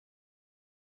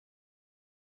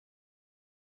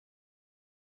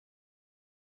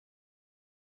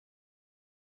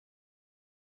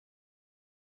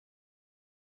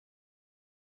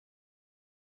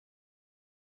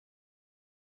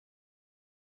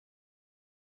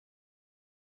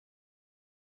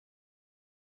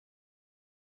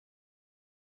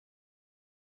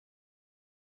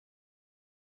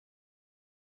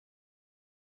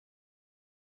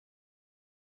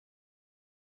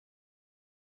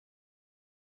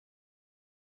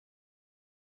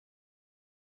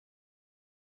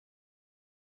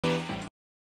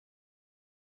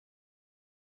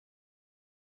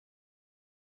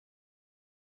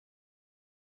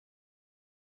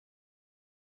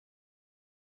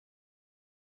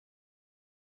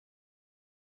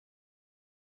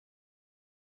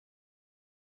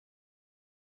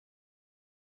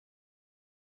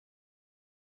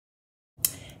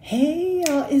Hey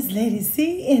y'all, it's Lady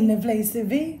C in the place to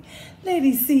be.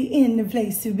 Lady C in the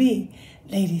place to be.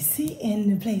 Lady C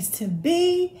in the place to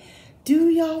be. Do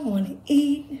y'all want to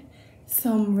eat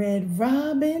some Red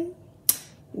Robin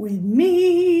with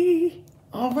me?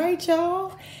 All right,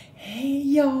 y'all. Hey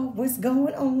y'all, what's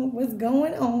going on? What's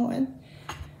going on?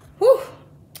 Whew.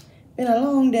 Been a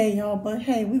long day, y'all, but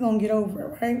hey, we're going to get over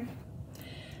it, right?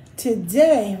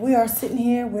 Today, we are sitting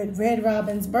here with Red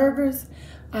Robin's Burgers.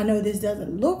 I know this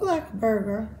doesn't look like a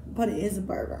burger, but it is a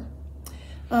burger.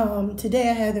 Today,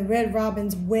 I have the Red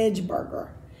Robin's Wedge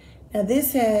Burger. Now,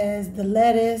 this has the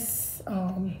lettuce,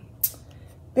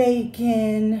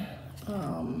 bacon,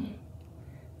 I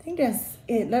think that's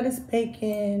it. Lettuce,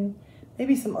 bacon,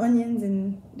 maybe some onions,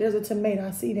 and there's a tomato.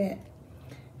 I see that.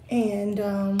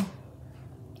 And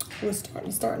we're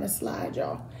starting to slide,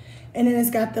 y'all. And then it's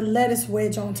got the lettuce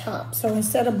wedge on top. So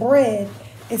instead of bread,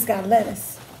 it's got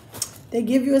lettuce. They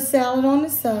give you a salad on the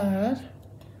side,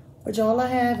 which all I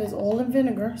have is oil and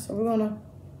vinegar. So we're gonna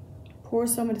pour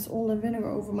some of this oil and vinegar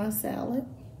over my salad.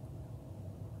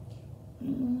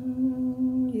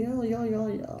 Yeah.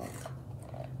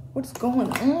 What's going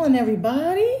on,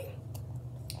 everybody?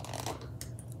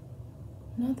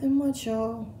 Nothing much,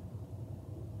 y'all.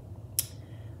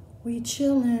 We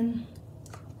chilling.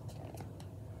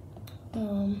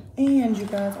 And you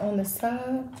guys, on the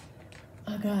side,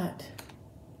 I got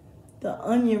the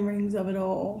onion rings of it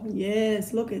all.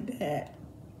 Yes, look at that.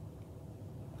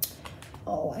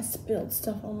 Oh, I spilled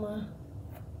stuff on my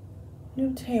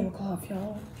new tablecloth,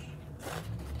 y'all.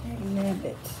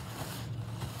 Nabbit.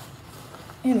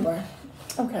 Anyway,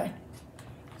 okay.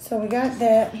 So we got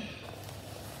that.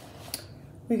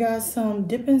 We got some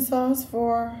dipping sauce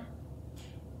for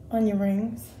onion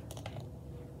rings.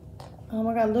 I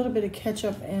got a little bit of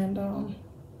ketchup and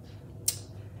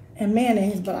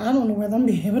mayonnaise, but I don't know whether I'm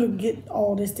gonna be able to get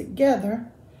all this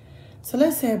together. So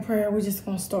let's say a prayer. We're just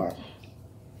gonna start.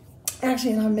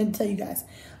 Actually, and I meant to tell you guys,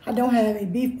 I don't have a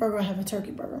beef burger, I have a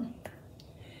turkey burger.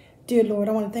 Dear Lord,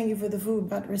 I want to thank you for the food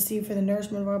about to receive for the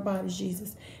nourishment of our bodies,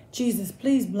 Jesus. Jesus,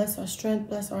 please bless our strength,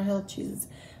 bless our health, Jesus.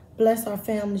 Bless our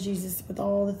family, Jesus, with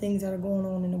all the things that are going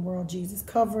on in the world, Jesus.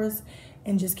 Cover us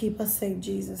and just keep us safe,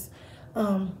 Jesus.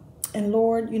 And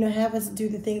Lord, have us do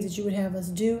the things that you would have us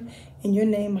do. In your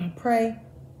name I pray.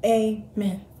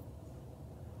 Amen.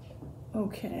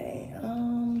 Okay,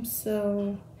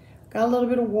 so got a little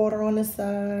bit of water on the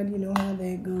side. You know how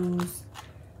that goes.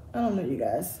 I don't know, you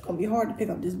guys. It's going to be hard to pick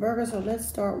up this burger, so let's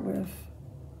start with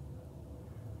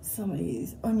some of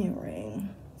these onion rings.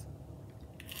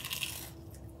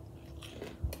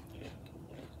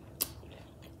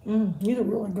 These are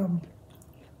really good.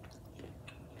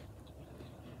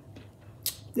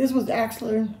 This was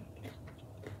actually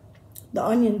the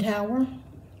onion tower.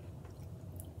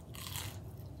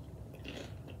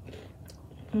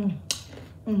 And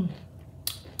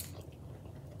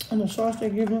the sauce they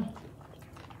give me.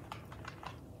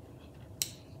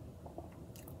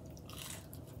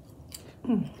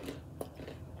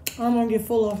 I'm gonna get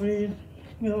full off of these.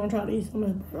 I'm gonna try to eat some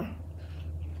of this burger.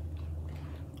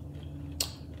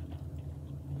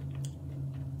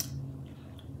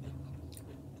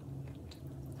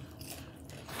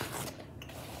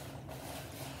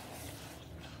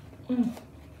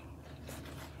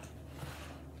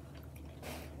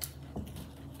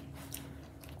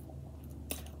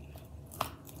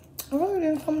 I really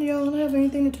didn't come to y'all and have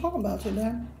anything to talk about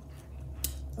today.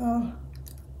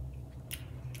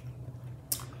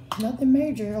 Nothing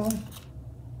major, y'all.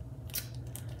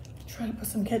 Try to put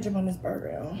some ketchup on this burger,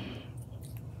 y'all.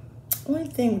 Only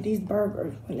thing with these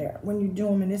burgers, when you do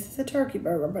them, and this is a turkey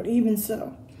burger, but even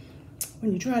so,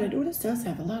 when you try to do this, does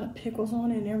have a lot of pickles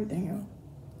on it and everything, y'all.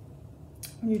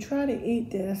 When you try to eat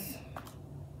this,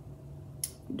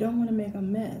 you don't want to make a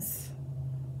mess,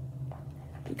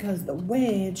 because the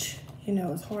wedge,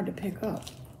 is hard to pick up.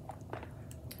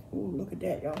 Ooh, look at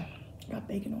that, y'all. Got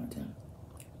bacon on it too.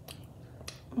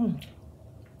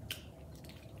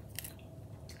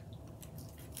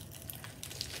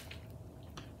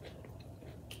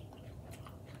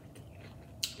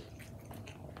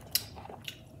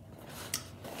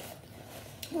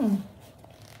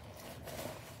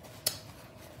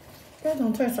 That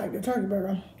don't taste like the turkey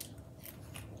burger.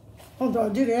 Although I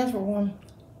did ask for one.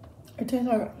 It tastes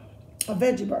like a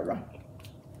veggie burger.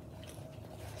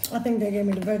 I think they gave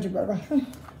me the veggie burger.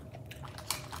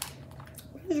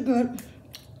 It's good.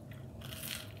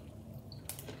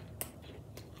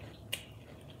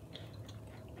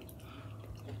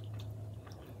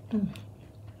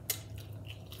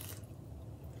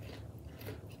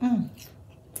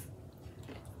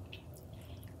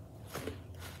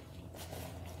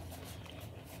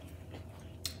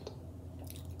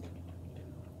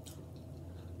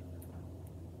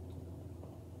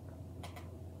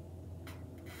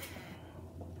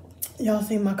 Y'all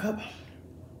see my cup?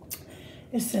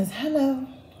 It says hello.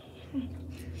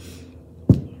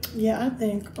 Yeah, I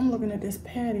think I'm looking at this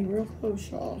patty real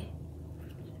close, y'all.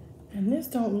 And this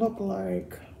don't look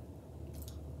like,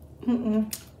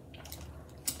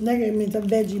 They gave me the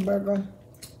veggie burger,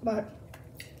 but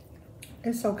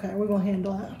it's okay. We're gonna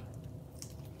handle that.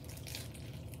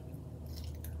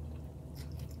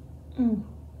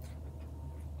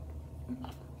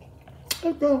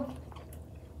 Let's go.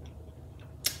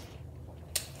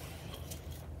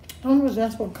 I don't know if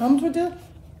that's what comes with it.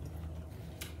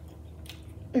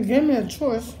 It gave me a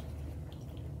choice.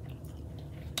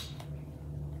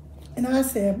 And I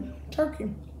said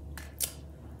turkey.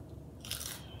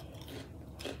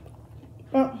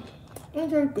 But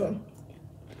it's very good.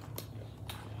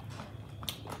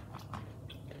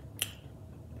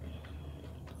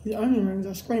 The onion rings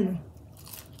are screaming.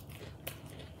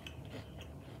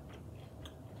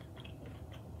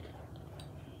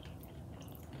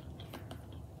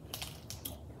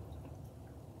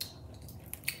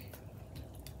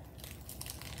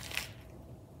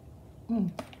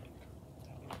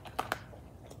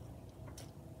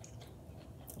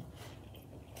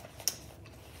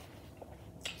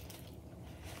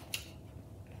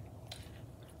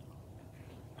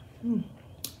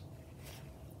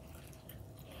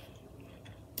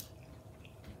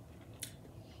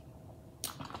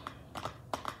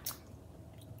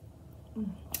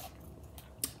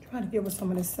 Try to get with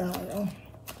some of this salad, though.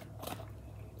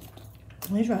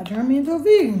 They try to turn me into a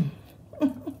vegan.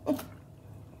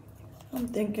 I'm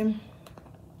thinking.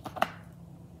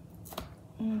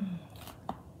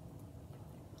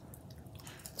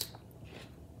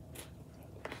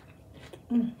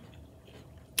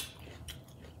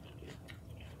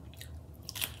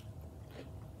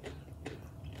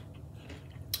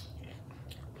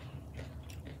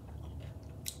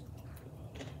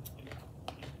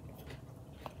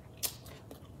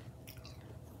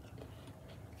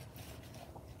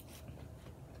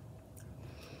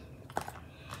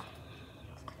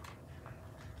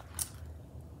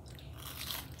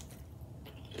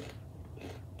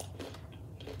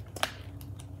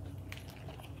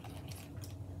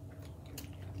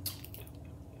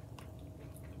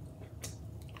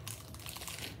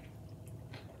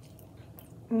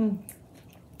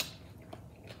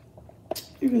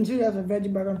 You can see that's a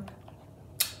veggie burger.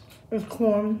 It's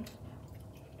corn.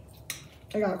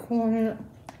 I got corn in it.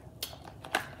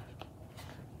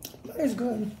 But it's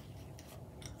good.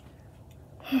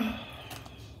 The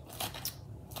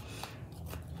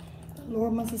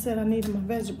Lord must have said I needed my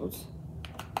vegetables.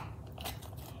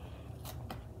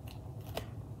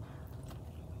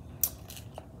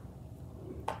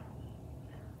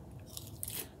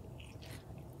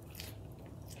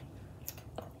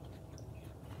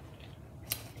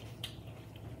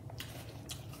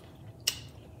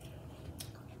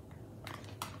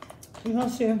 You know,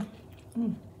 see,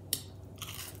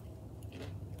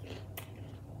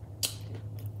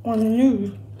 on the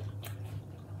news,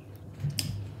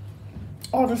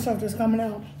 all the stuff that's coming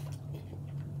out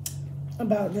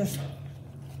about this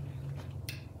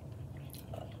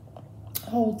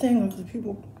whole thing of the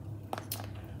people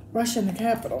rushing the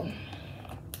Capitol.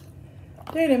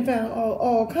 They done found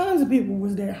all kinds of people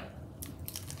was there.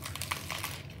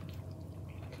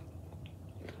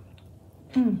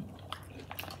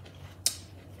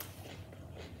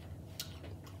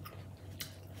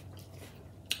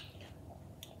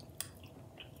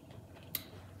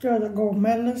 There's a gold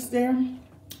medalist there.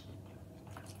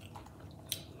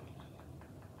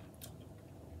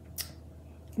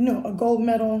 No, a gold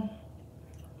medal.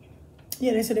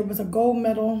 Yeah, they said it was a gold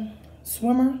medal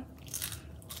swimmer.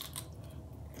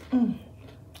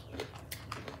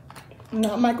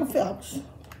 Not Michael Phelps.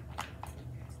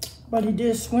 But he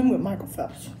did swim with Michael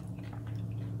Phelps.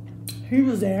 He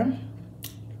was there.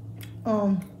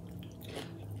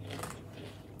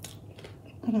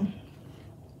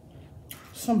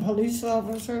 Some police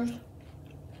officers.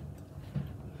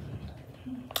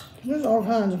 There's all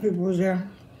kinds of people was there.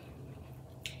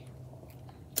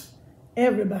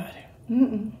 Everybody.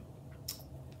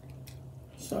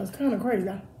 So it's kind of crazy.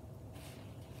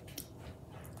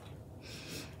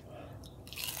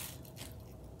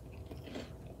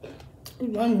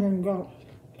 I'm gonna go.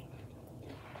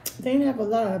 They didn't have a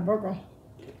lot of burger.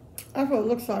 That's what it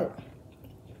looks like.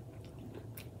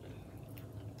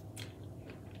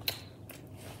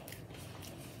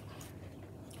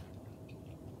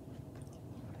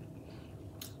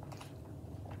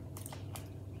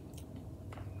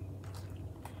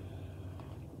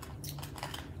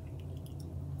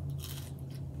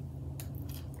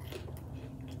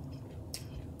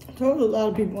 So there's a lot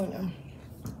of people in there.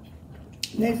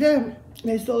 They said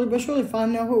they slowly but surely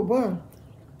find out who it was.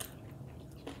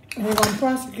 And they're gonna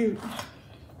prosecute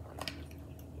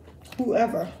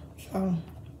whoever. So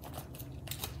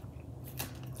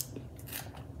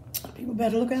people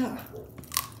better look out.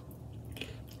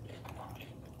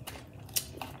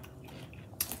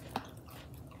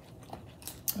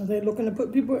 Are they looking to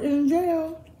put people in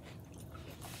jail?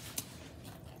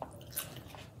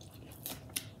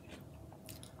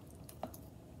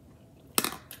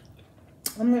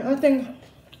 I mean, I think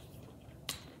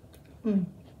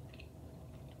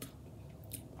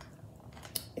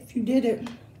if you did it,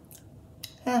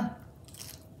 huh?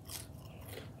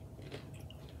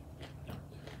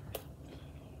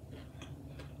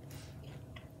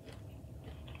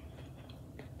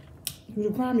 Do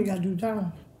the crime, you gotta do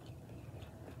time.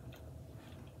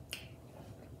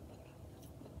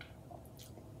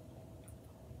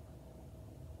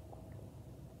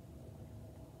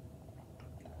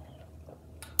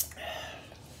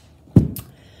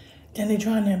 Then they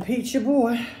trying to impeach your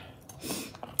boy.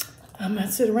 I'm gonna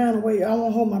sit around and wait. I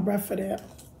won't hold my breath for that.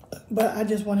 But I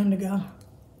just want him to go.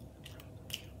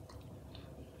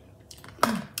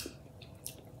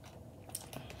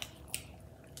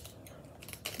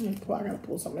 I gotta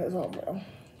pull some of this off, bro.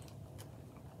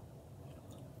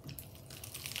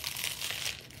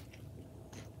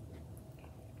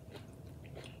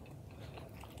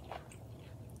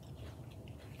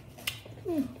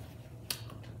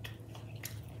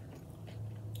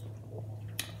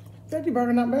 Veggie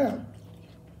burger not bad.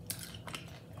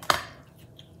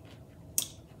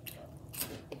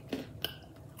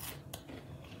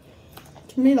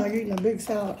 To me, like eating a big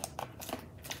salad.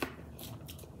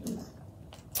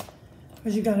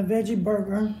 Because you got a veggie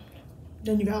burger,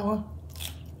 then you got one.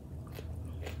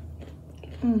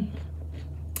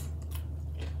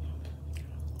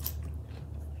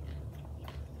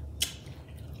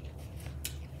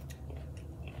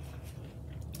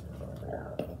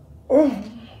 Oh,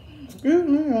 excuse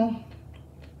me, y'all.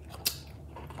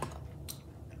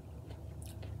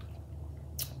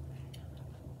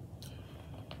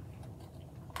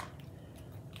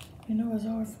 You know, it's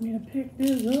hard for me to pick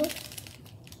this up.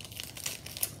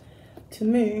 To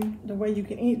me, the way you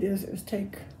can eat this is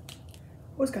take,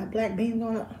 what's got black beans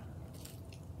on it?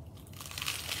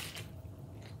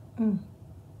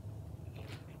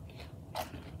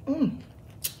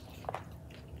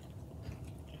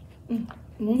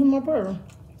 Losing my burger.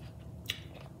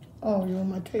 Oh, you're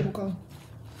on my table, go.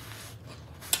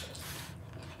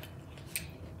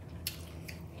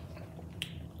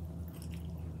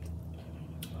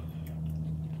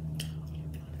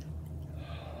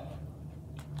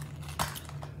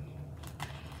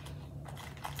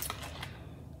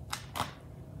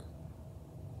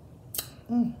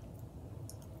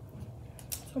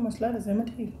 So much lettuce in my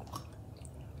teeth.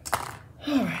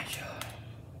 All right,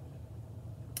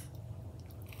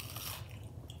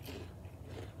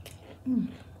 y'all.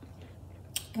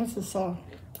 That's the sauce.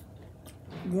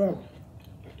 Good.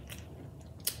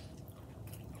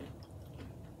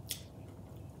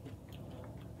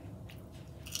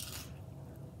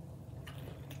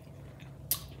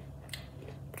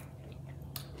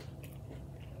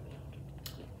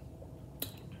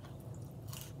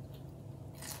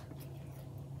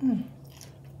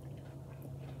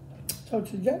 So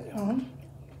today,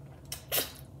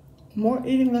 more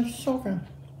eating, less soaking.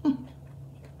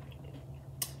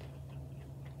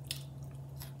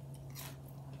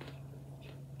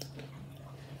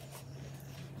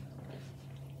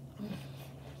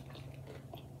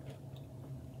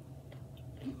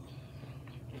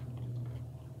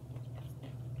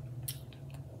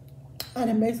 I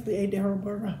done basically ate the whole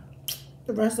burger.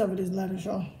 The rest of it is lettuce,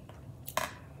 y'all.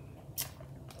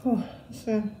 Oh,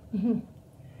 so,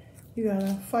 you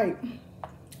gotta fight.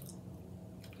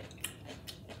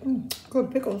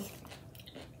 Good pickles.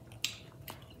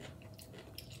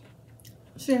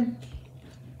 See,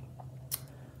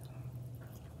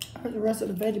 here's the rest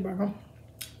of the veggie burger.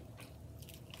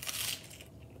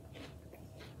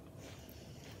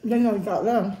 Then all you got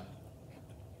left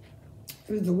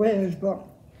is the wedge, but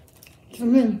to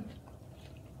me,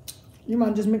 you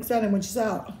might just mix that in with your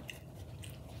salad.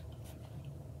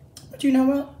 But you know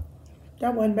what?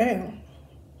 That wasn't bad.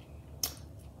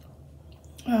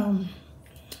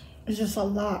 It's just a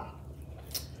lot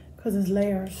because it's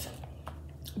layers,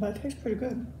 but it tastes pretty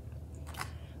good.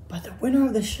 But the winner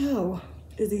of the show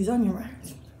is these onion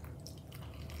rings.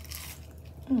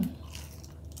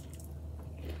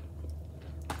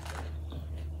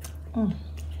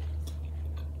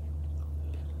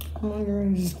 Onion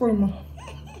rings is screaming.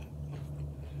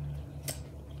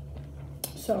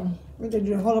 So, what they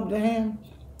do, hold up the hand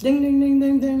Ding, ding, ding,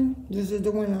 ding, ding. This is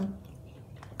the winner.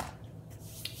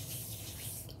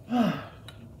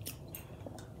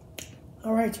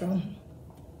 All right, y'all.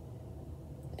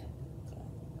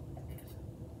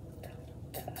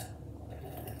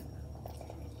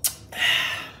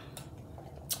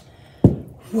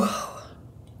 Whoa.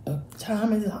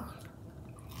 Time is up.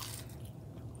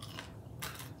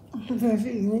 I'm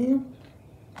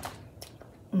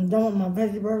done with my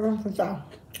veggie burger.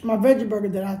 My veggie burger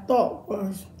that I thought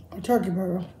was a turkey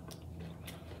burger.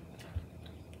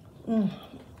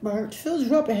 But it fills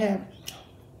you up. It had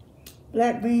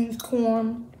black beans,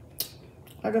 corn.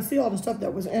 I could see all the stuff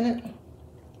that was in it.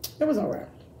 It was all right.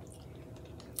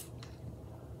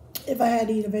 If I had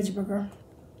to eat a veggie burger,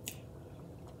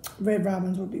 Red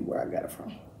Robin's would be where I got it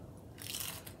from.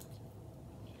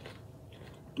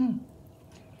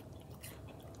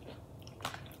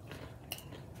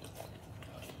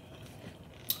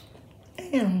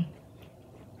 And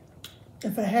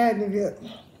if I had to get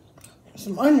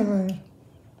some onion rings,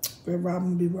 Red Robin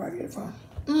would be where I get it from.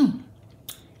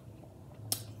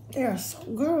 They are so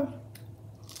good.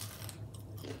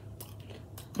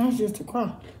 That's just a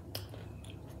crumb.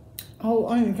 A whole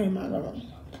onion came out of it.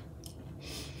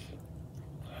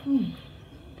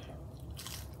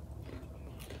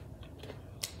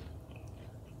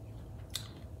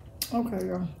 Okay,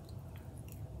 y'all.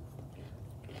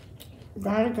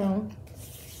 Got it go.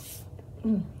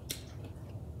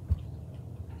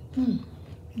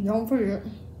 Don't forget.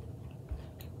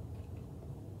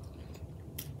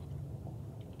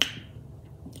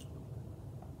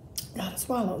 Gotta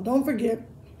swallow. Don't forget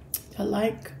to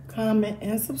like, comment,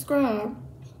 and subscribe.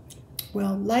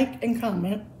 Well, like and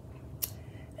comment.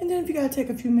 And then if you gotta take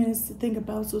a few minutes to think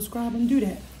about subscribing, do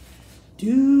that.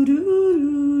 Do do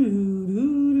do do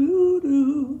do do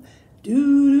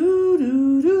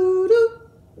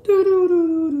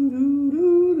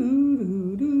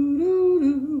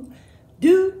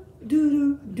do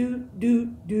do do do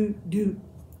do do.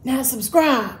 Now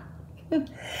subscribe.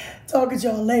 Talk at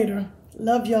y'all later.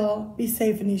 Love y'all. Be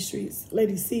safe in these streets.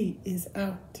 Lady C is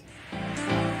out.